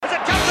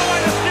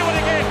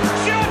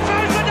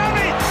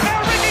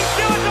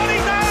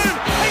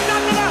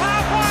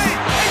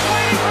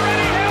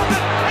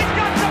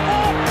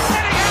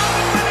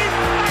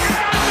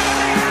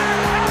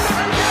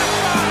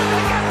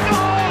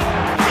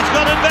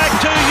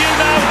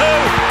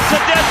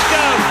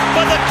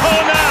for the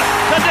corner.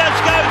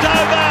 Tedesco's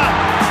over.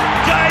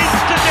 James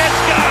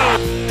Tedesco.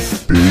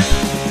 Big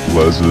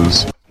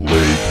Les's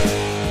League.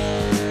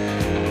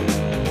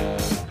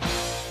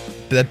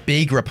 The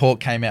big report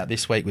came out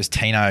this week was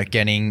Tino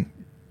getting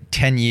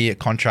 10-year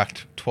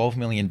contract, $12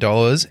 million,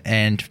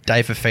 and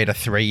Dave Fifita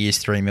 3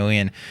 years, $3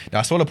 million. Now,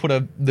 I sort of put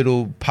a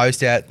little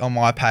post out on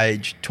my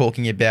page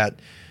talking about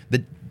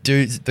the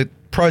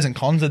pros and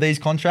cons of these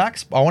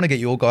contracts. I want to get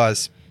your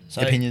guys'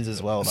 opinions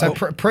as well. So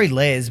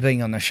pre-Les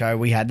being on the show,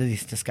 we had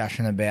this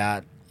discussion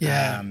about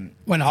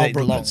when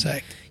Holbrook got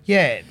sacked.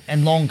 Yeah,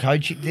 and long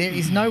coaching. There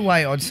is no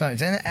way I'd sign,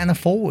 and a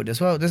forward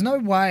as well. There's no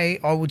way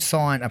I would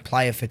sign a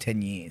player for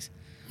 10 years.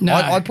 No.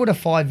 I'd put a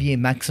 5-year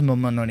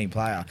maximum on any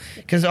player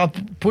because I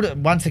put it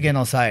once again.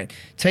 I'll say it.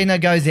 Tino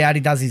goes out.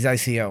 He does his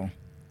ACL.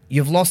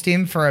 You've lost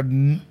him for a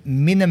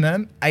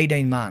minimum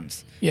 18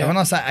 months. Yeah. And when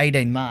I say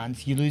 18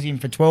 months, you lose him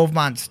for 12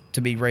 months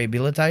to be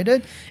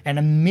rehabilitated and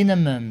a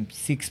minimum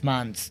 6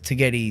 months to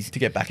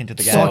get back into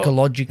the game.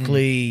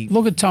 Psychologically.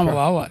 Look at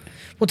Tomalolo.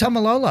 Well,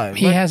 Tomalolo.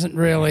 He hasn't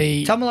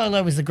really...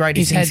 Tomalolo was the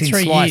greatest He's had thing 3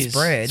 since sliced years.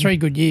 bread. 3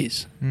 good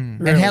years.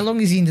 And how long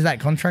is he into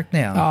that contract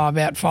now? Oh,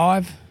 about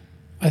 5.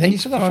 I think and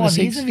you've still got 5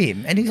 years of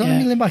him, and he's on $1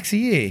 million a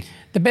year.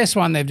 The best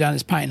one they've done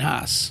is Payne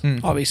Haas,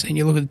 obviously. And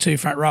you look at the 2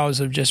 front rowers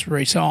have just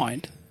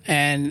re-signed.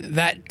 And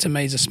that, to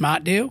me, is a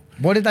smart deal.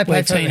 What did they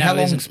pay for? How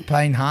long's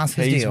Payne Haas'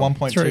 deal? He's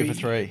 1.2 for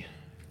 3.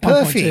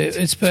 Perfect.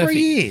 It's perfect.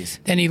 3 years.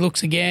 Then he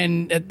looks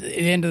again at the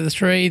end of the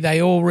 3. They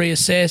all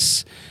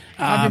reassess.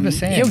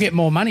 100%. He'll get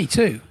more money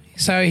too.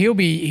 So he'll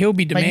be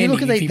demanding. Mate, you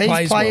look at if he these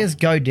plays players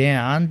well. go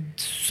down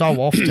so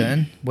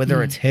often,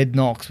 whether it's head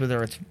knocks,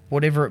 whether it's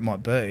whatever it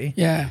might be.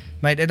 Yeah.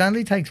 Mate, it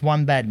only takes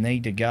one bad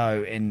knee to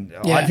go, and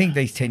I think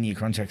these 10-year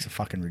contracts are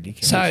fucking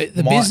ridiculous. So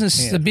the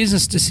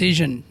business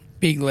decision,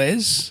 Big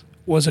Les,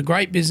 was a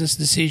great business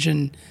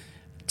decision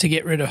to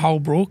get rid of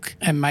Holbrook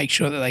and make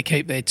sure that they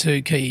keep their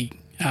 2 key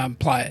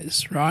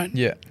players, right?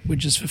 Yeah.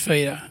 Which is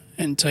Fifita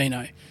and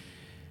Tino.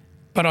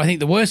 But I think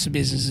the worst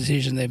business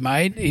decision they've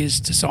made is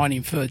to sign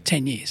him for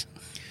 10 years.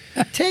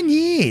 10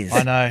 years.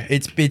 I know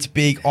it's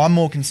big. I'm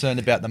more concerned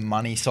about the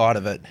money side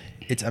of it.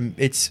 It's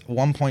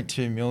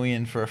 1.2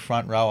 million for a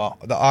front rower.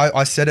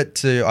 I said it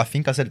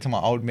to my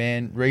old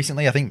man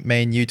recently. I think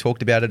me and you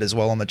talked about it as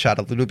well on the chat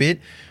a little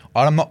bit.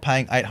 I'm not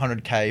paying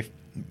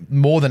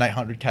more than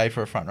 800K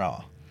for a front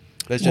rower.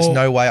 There's just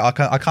no way. I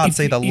can't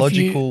see the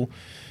logical.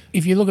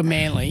 If you look at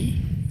Manly,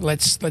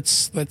 let's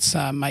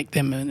make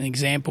them an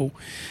example.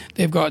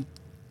 They've got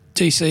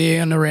TCE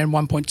on around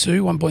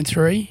 1.2,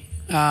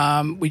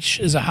 1.3, which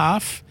is a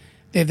half.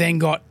 They've then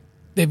got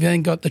the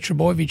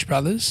Trebojevic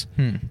brothers.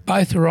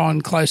 Both are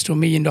on close to $1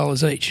 million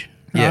each.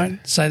 Right? Yeah.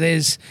 So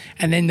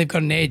and then they've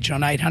got an edge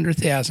on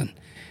 800,000.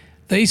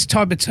 These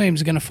type of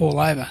teams are going to fall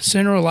over.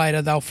 Sooner or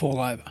later, they'll fall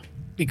over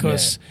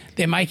because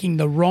they're making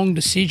the wrong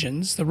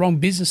decisions, the wrong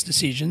business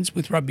decisions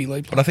with rugby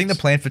league players. But I think the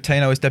plan for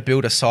Tino is to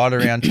build a side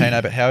around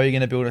Tino. But how are you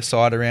going to build a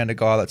side around a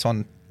guy that's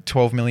on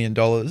 $12 million?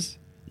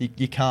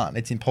 You can't.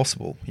 It's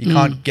impossible. You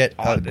can't get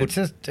it's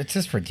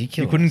just ridiculous.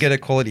 You couldn't get a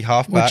quality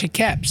halfback. Which are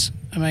caps.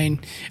 I mean,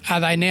 are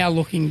they now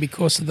looking,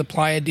 because of the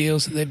player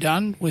deals that they've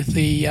done with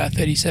the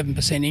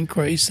 37%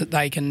 increase, that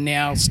they can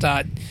now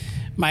start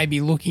maybe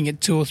looking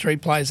at 2 or 3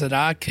 players that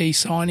are key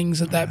signings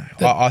at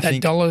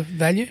that dollar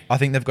value? I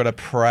think they've got to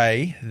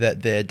pray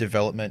that their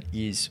development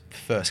is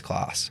first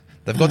class.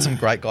 They've got some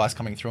great guys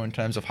coming through in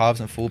terms of halves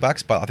and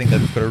fullbacks, but I think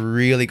they've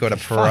really got to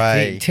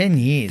pray. 10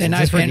 years. They're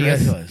no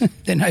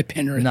Penrith. They're no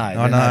Penrith. No,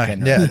 I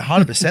know. Yeah,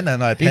 100% they're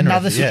no Penrith.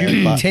 Another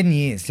stupid 10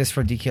 years. Just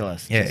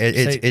ridiculous. Yeah,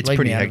 it's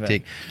pretty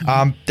hectic.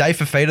 Dave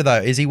Fifita,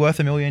 though, is he worth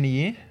 $1 million a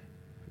year?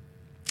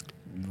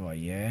 Well,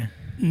 yeah.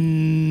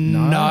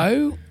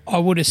 No. I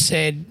would have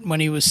said when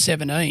he was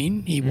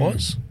 17, he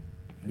was.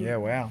 Yeah,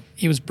 wow.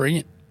 He was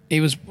brilliant. He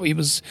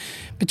was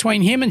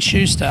between him and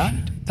Schuster,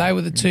 they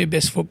were the 2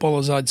 best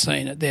footballers I'd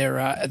seen at their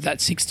at that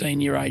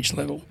 16-year age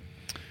level.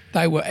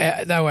 They were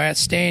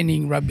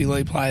outstanding rugby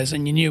league players,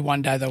 and you knew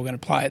one day they were going to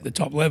play at the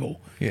top level.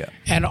 Yeah.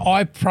 And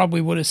I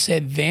probably would have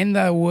said then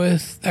they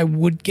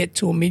would get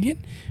to $1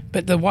 million.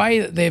 But the way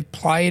that they've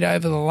played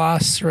over the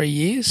last 3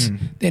 years,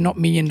 they're not $1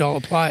 million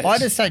players. I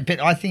just say, but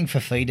I think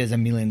Fifita's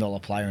 $1 million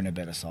player in a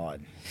better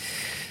side.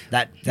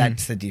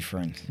 That's the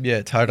difference.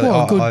 Yeah, totally.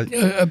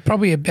 Well,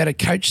 probably a better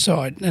coach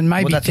side, and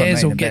maybe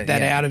Dez will get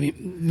that out of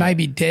him.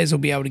 Maybe Dez will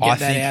be able to get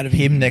that out of him. I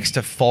think him next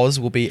to Foz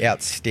will be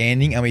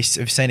outstanding, and we've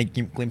seen a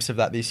glimpse of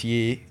that this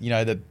year. You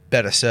know, the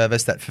better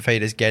service that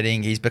Fifita's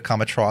getting. He's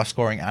become a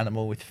try-scoring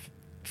animal with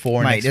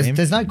 4 next to him.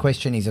 There's no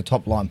question he's a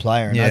top-line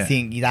player, and I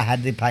think they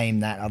had to pay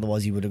him that,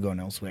 otherwise he would have gone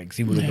elsewhere.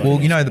 He would have gone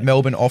elsewhere.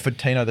 Melbourne offered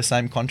Tino the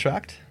same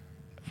contract,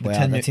 the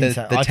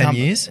 10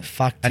 years,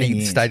 and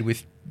he stayed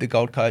with the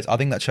Gold Coast. I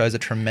think that shows a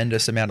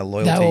tremendous amount of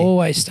loyalty. They were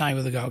always staying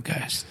with the Gold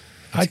Coast.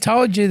 I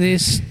told you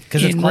this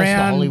because it's close to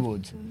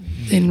Hollywood.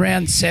 In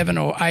round 7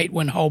 or 8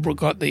 when Holbrook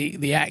got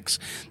the axe.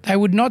 They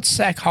would not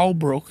sack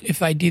Holbrook if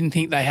they didn't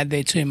think they had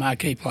their 2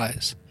 marquee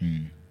players.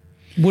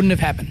 Wouldn't have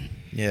happened.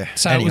 Yeah.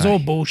 So It was all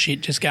bullshit,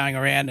 just going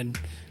around and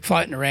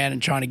floating around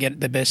and trying to get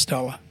the best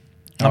dollar.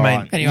 I All mean,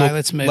 right. Anyway, look,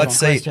 let's move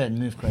let's on. see.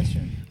 Move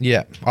question.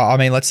 Yeah, I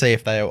mean, let's see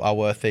if they are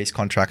worth these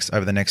contracts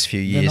over the next few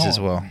They're years not. as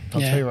well.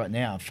 I'll Yeah. tell you right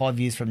now, 5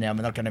 years from now,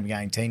 we're not going to be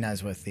going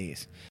Tino's worth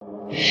this.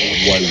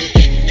 One.